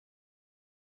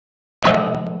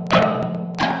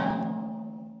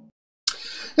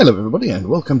Hello everybody and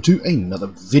welcome to another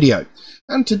video,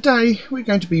 and today we're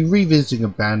going to be revisiting a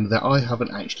band that I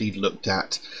haven't actually looked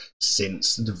at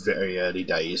since the very early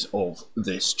days of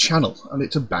this channel, and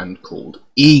it's a band called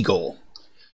Igorrr.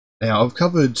 Now I've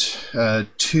covered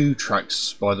two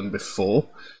tracks by them before.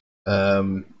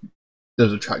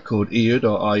 There's a track called Igorrr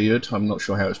or Igorrr, I'm not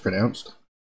sure how it's pronounced,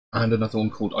 and another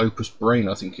one called Opus Brain,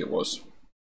 I think it was.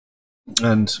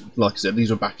 And like I said,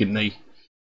 these were back in the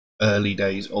early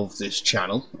days of this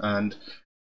channel, and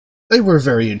they were a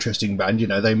very interesting band. You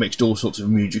know, they mixed all sorts of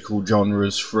musical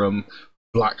genres from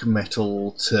black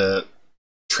metal to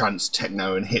trance,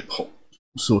 techno and hip hop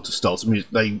sort of styles of music.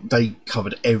 They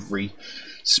covered every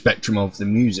spectrum of the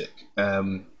music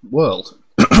world.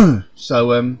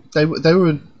 So they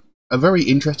were a very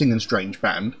interesting and strange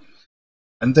band,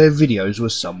 and their videos were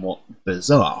somewhat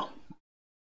bizarre.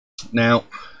 Now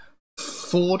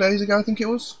 4 days ago, I think it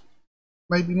was,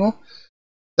 maybe more,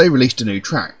 they released a new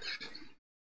track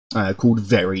called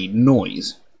Very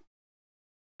Noise,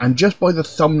 and just by the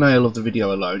thumbnail of the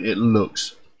video alone it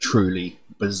looks truly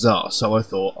bizarre, so I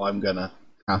thought I'm gonna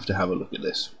have to have a look at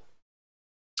this.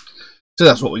 So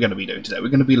that's what we're going to be doing today. We're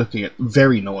going to be looking at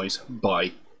Very Noise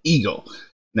by Igorrr.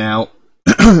 Now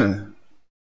for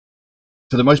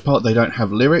the most part they don't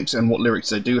have lyrics, and what lyrics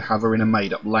they do have are in a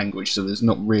made up language, so there's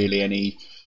not really any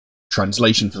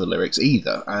translation for the lyrics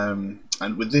either.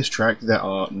 And with this track there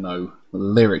are no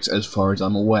lyrics as far as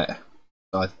I'm aware.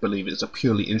 I believe it's a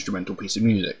purely instrumental piece of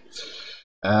music.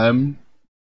 So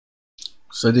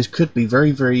this could be very,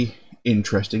 very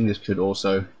interesting. This could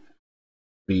also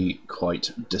be quite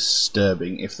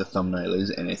disturbing if the thumbnail is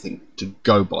anything to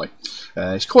go by.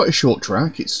 It's quite a short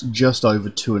track. It's just over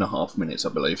 2.5 minutes, I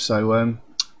believe. So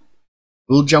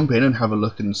we'll jump in and have a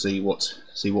look and see what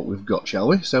we've got, shall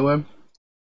we? So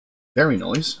Very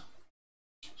Noise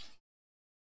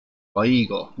by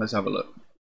Igorrr. Let's have a look.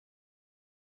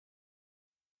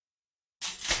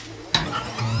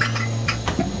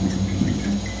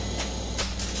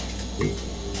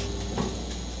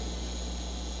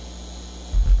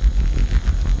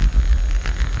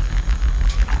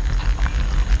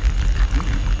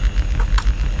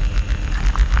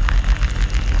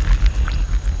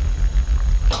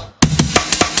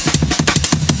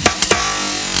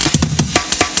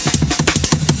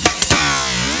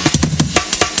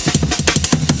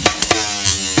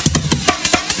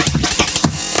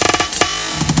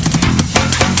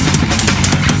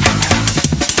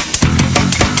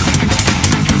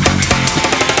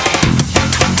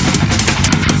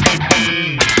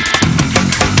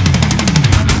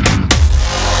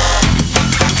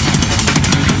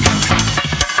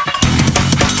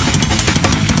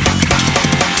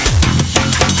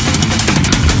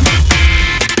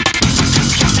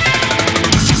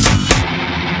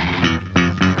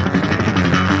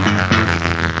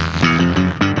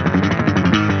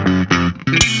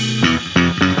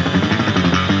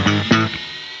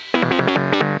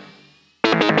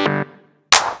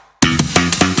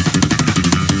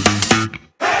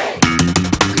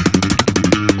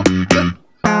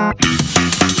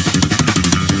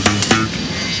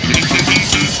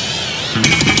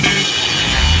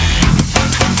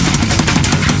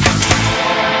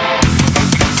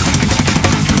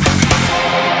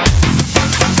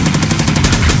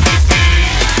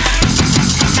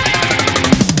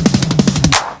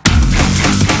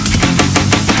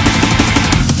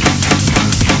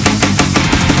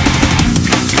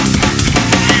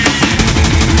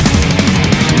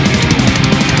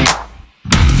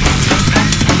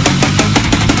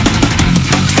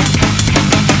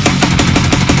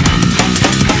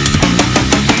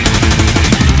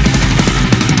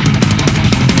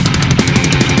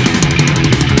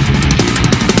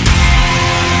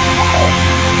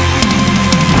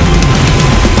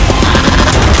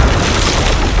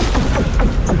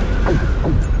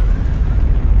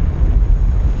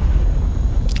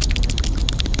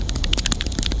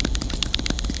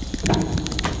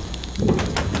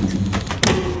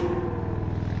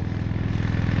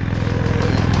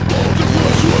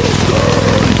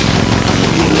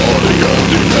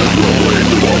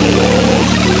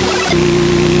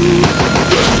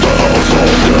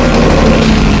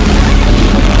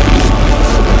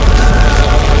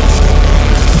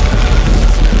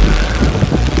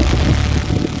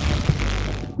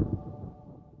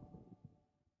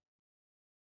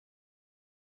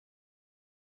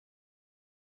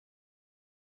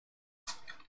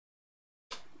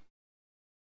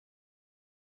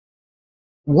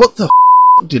 What the f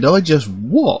did I just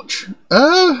watch?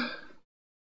 That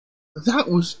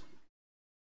was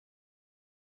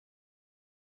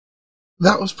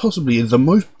possibly the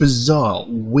most bizarre,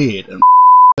 weird and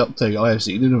up thing I have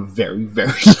seen in a very,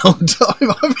 very long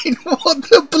time. I mean, what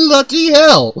the bloody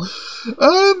hell?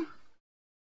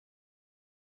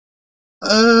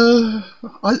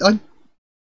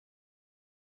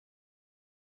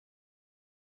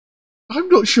 I'm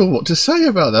not sure what to say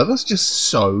about that. That's just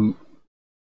so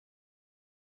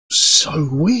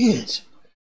weird.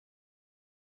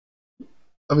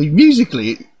 I mean,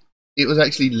 musically, it was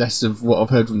actually less of what I've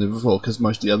heard from them before, because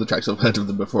most of the other tracks I've heard of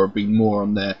them before have been more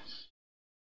on their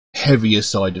heavier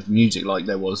side of music, like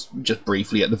there was just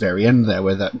briefly at the very end there,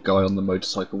 where that guy on the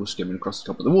motorcycle was skimming across the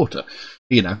top of the water.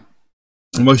 You know,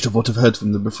 most of what I've heard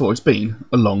from them before has been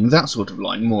along that sort of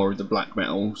line, more of the black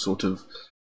metal sort of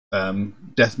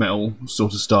death metal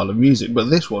sort of style of music. But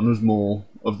this one was more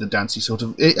of the dancey sort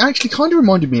of. It actually kind of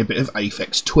reminded me a bit of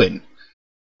Aphex Twin.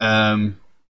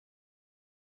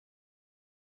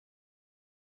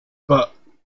 But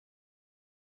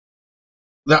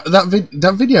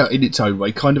that video in its own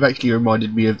way kind of actually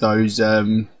reminded me of those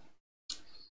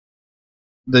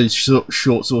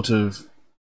short sort of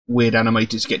weird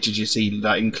animated sketches you see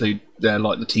that include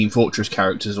like the Team Fortress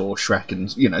characters or Shrek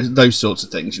and, you know, those sorts of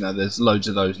things. You know, there's loads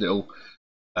of those little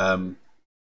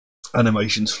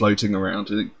animations floating around.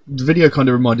 The video kind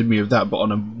of reminded me of that, but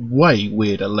on a way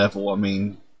weirder level. I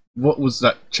mean, what was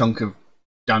that chunk of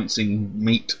dancing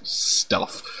meat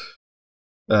stuff?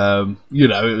 You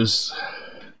know, it was.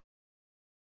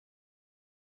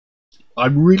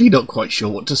 I'm really not quite sure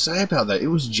what to say about that. It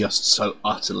was just so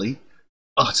utterly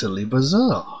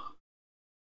bizarre.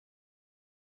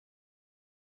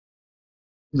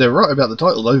 They're right about the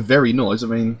title, though. Very Noise. I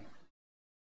mean,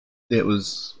 it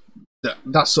was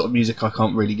that sort of music I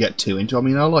can't really get too into. I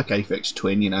mean, I like Aphex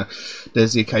Twin. You know,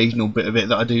 there's the occasional bit of it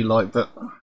that I do like, but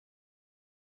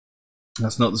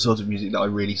that's not the sort of music that I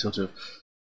really sort of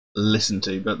listen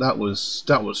to. But that was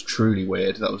truly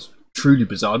weird. That was truly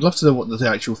bizarre. I'd love to know what the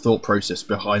actual thought process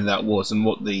behind that was, and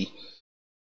what the,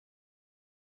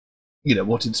 you know,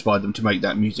 what inspired them to make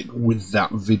that music with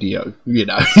that video. You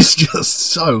know, it's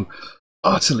just so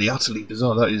utterly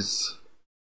bizarre. That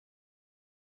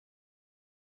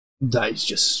is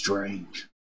just strange.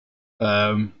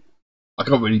 I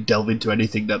can't really delve into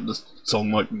anything that the song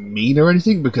might mean or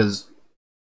anything, because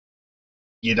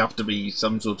you'd have to be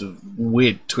some sort of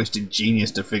weird, twisted genius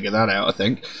to figure that out, I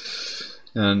think.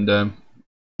 And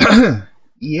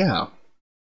yeah,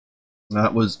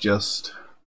 that was just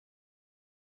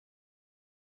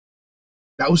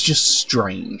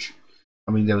strange.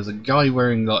 I mean, there was a guy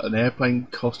wearing like an airplane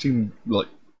costume, like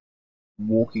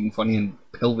walking funny and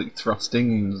pelvic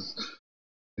thrusting, and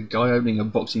a guy opening a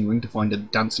boxing ring to find a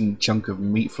dancing chunk of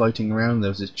meat floating around.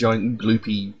 There was this giant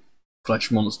gloopy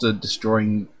flesh monster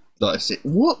destroying. Like I said,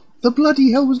 what the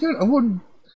bloody hell was going on?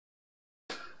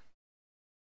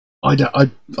 I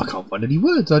can't find any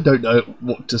words. I don't know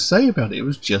what to say about it. It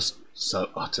was just so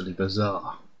utterly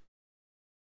bizarre.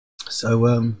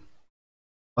 So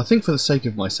I think for the sake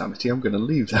of my sanity, I'm going to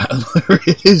leave that where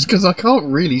it is, because I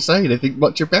can't really say anything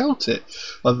much about it,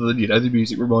 other than, you know, the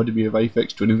music reminded me of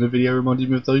Aphex Twin, and the video reminded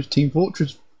me of those Team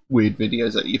Fortress weird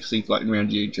videos that you see floating around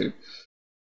YouTube.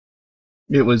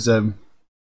 It was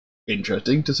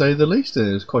interesting, to say the least.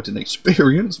 It was quite an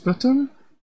experience, but I'm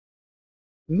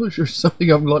not sure it's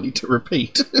something I'm likely to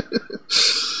repeat.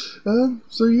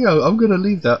 So yeah, I'm going to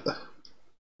leave that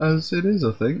as it is,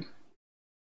 I think.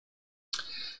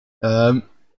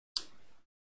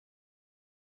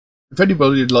 If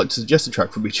anybody would like to suggest a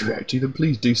track for me to react to, then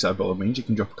please do so by all means. You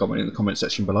can drop a comment in the comment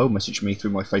section below, message me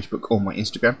through my Facebook or my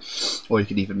Instagram, or you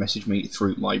could even message me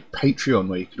through my Patreon,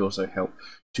 where you could also help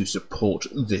to support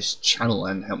this channel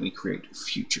and help me create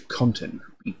future content.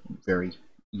 It would be very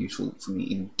useful for me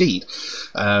indeed.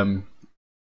 There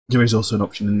is also an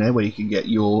option in there where you can get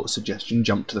your suggestion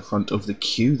jumped to the front of the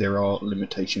queue. There are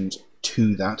limitations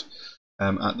to that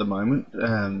at the moment.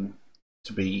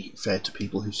 To be fair to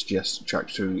people who suggest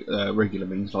tracks through regular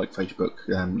means like Facebook,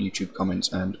 YouTube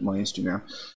comments, and my Instagram,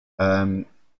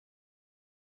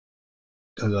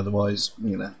 because otherwise,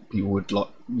 you know, people would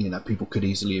people could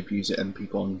easily abuse it, and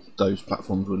people on those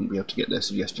platforms wouldn't be able to get their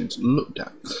suggestions looked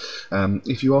at.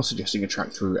 If you are suggesting a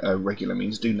track through regular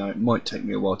means, do know it might take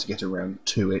me a while to get around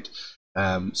to it,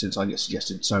 since I get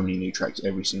suggested so many new tracks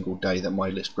every single day that my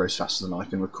list grows faster than I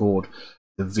can record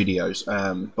the videos.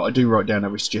 But I do write down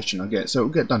every suggestion I get, so it'll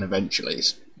get done eventually.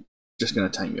 It's just going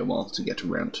to take me a while to get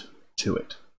around to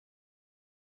it.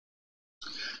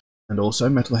 And also,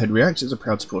 Metalhead Reacts is a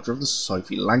proud supporter of the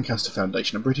Sophie Lancaster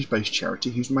Foundation, a British-based charity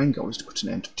whose main goal is to put an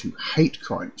end to hate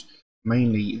crimes,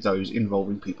 mainly those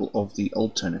involving people of the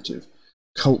alternative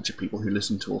culture, people who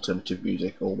listen to alternative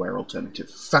music or wear alternative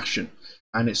fashion.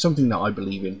 And it's something that I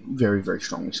believe in very, very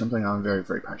strongly, something I'm very,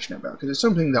 very passionate about, because it's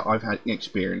something that I've had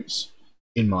experience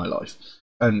in my life.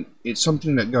 And it's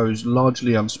something that goes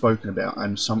largely unspoken about,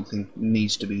 and something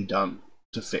needs to be done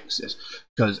to fix this.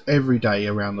 Because every day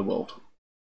around the world,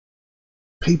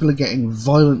 people are getting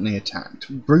violently attacked,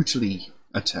 brutally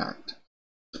attacked,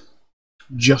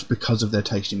 just because of their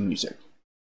taste in music.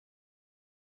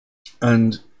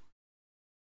 And,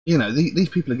 you know, these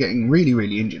people are getting really,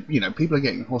 really injured. You know, people are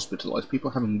getting hospitalised, people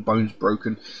are having bones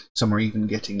broken, some are even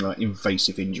getting like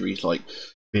invasive injuries, like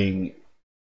being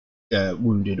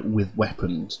wounded with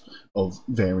weapons of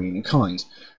varying kinds.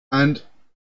 And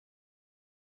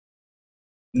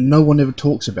no one ever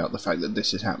talks about the fact that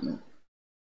this is happening.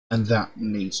 And that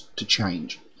needs to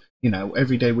change. You know,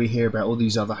 every day we hear about all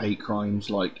these other hate crimes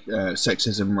like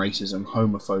sexism, racism,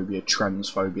 homophobia,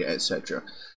 transphobia, etc.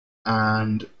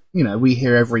 And, you know, we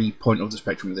hear every point of the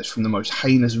spectrum of this, from the most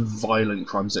heinous, violent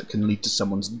crimes that can lead to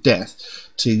someone's death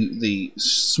to the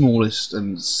smallest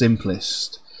and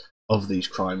simplest of these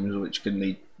crimes, which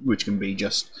can be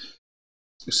just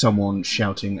someone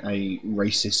shouting a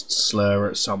racist slur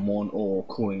at someone, or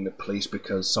calling the police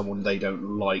because someone they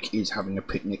don't like is having a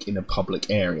picnic in a public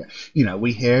area. You know,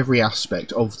 we hear every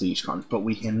aspect of these crimes, but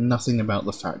we hear nothing about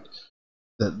the fact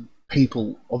that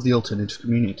people of the alternative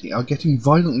community are getting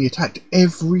violently attacked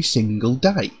every single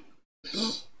day.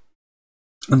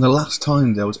 And the last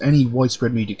time there was any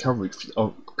widespread media coverage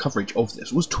of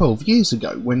this was 12 years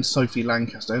ago, when Sophie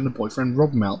Lancaster and her boyfriend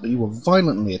Rob Maltby were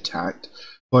violently attacked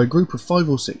by a group of 5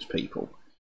 or 6 people,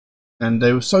 and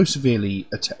they were so severely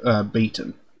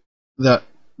beaten that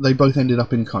they both ended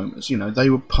up in comas. You know, they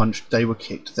were punched, they were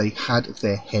kicked, they had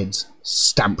their heads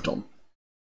stamped on,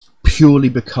 purely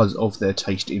because of their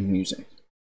taste in music.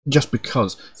 Just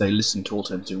because they listened to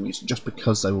alternative music, just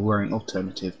because they were wearing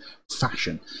alternative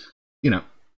fashion. You know,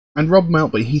 and Rob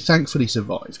Maltby, he thankfully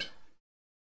survived.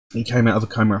 He came out of a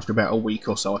coma after about a week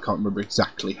or so, I can't remember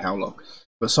exactly how long.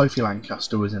 But Sophie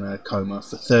Lancaster was in a coma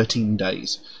for 13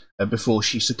 days before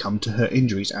she succumbed to her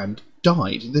injuries and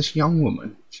died. This young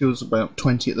woman, she was about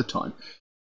 20 at the time,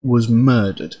 was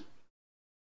murdered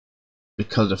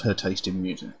because of her taste in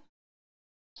music.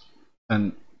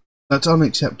 And that's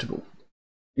unacceptable.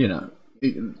 You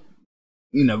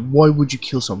know, why would you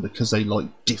kill someone because they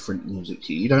like different music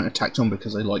to you? You don't attack someone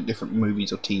because they like different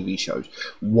movies or TV shows.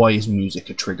 Why is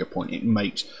music a trigger point? It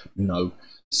makes no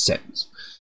sense.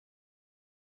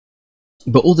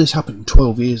 But all this happened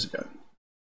 12 years ago,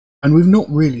 and we've not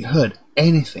really heard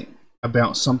anything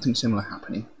about something similar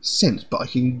happening since. But I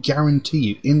can guarantee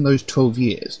you, in those 12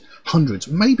 years, hundreds,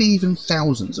 maybe even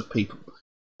thousands of people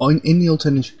in the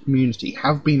alternative community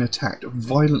have been attacked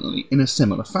violently in a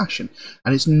similar fashion,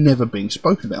 and it's never being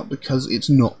spoken about because it's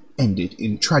not ended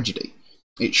in tragedy.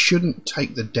 It shouldn't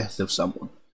take the death of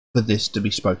someone for this to be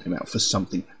spoken about, for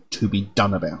something to be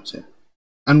done about it.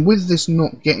 And with this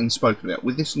not getting spoken about,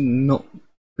 with this not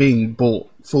being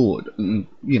brought forward and,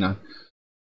 you know,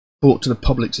 brought to the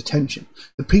public's attention,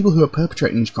 the people who are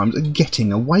perpetrating these crimes are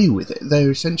getting away with it. They're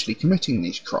essentially committing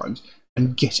these crimes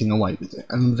and getting away with it,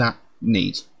 and that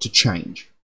needs to change.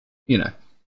 You know,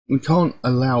 we can't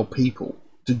allow people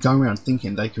to go around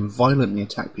thinking they can violently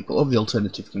attack people of the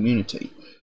alternative community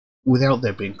without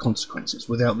there being consequences,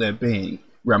 without there being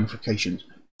ramifications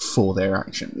for their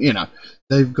action. You know,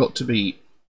 they've got to be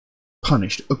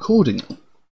punished accordingly.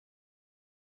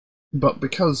 But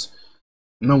because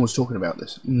no one's talking about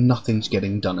this, nothing's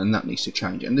getting done, and that needs to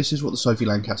change. And this is what the Sophie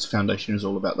Lancaster Foundation is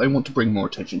all about. They want to bring more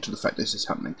attention to the fact this is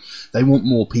happening. They want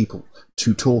more people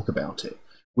to talk about it.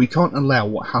 We can't allow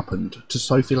what happened to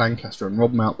Sophie Lancaster and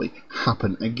Rob Maltby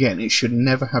happen again. It should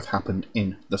never have happened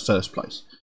in the first place.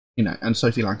 You know, and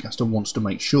Sophie Lancaster wants to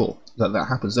make sure that that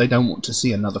happens. They don't want to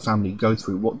see another family go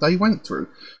through what they went through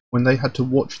when they had to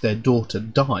watch their daughter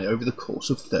die over the course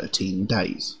of 13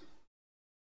 days.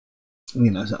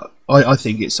 You know, so I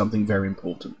think it's something very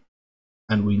important,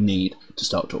 and we need to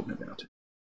start talking about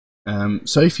it.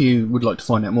 So if you would like to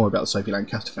find out more about the Sophie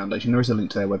Lancaster Foundation, there is a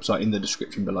link to their website in the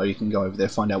description below. You can go over there,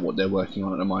 find out what they're working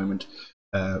on at the moment,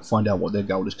 find out what their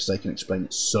goal is, because they can explain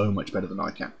it so much better than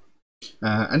I can.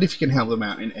 And if you can help them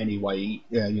out in any way,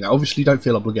 you know, obviously don't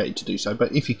feel obligated to do so,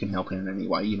 but if you can help in any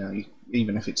way, you know,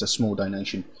 even if it's a small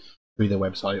donation through their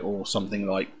website or something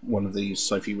like one of these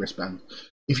Sophie wristbands,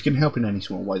 if you can help in any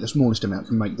small way, the smallest amount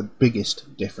can make the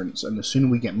biggest difference. And the sooner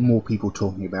we get more people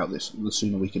talking about this, the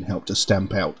sooner we can help to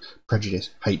stamp out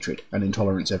prejudice, hatred, and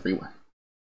intolerance everywhere.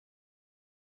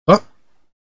 But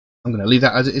I'm going to leave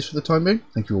that as it is for the time being.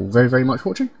 Thank you all very, very much for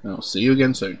watching, and I'll see you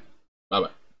again soon. Bye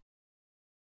bye.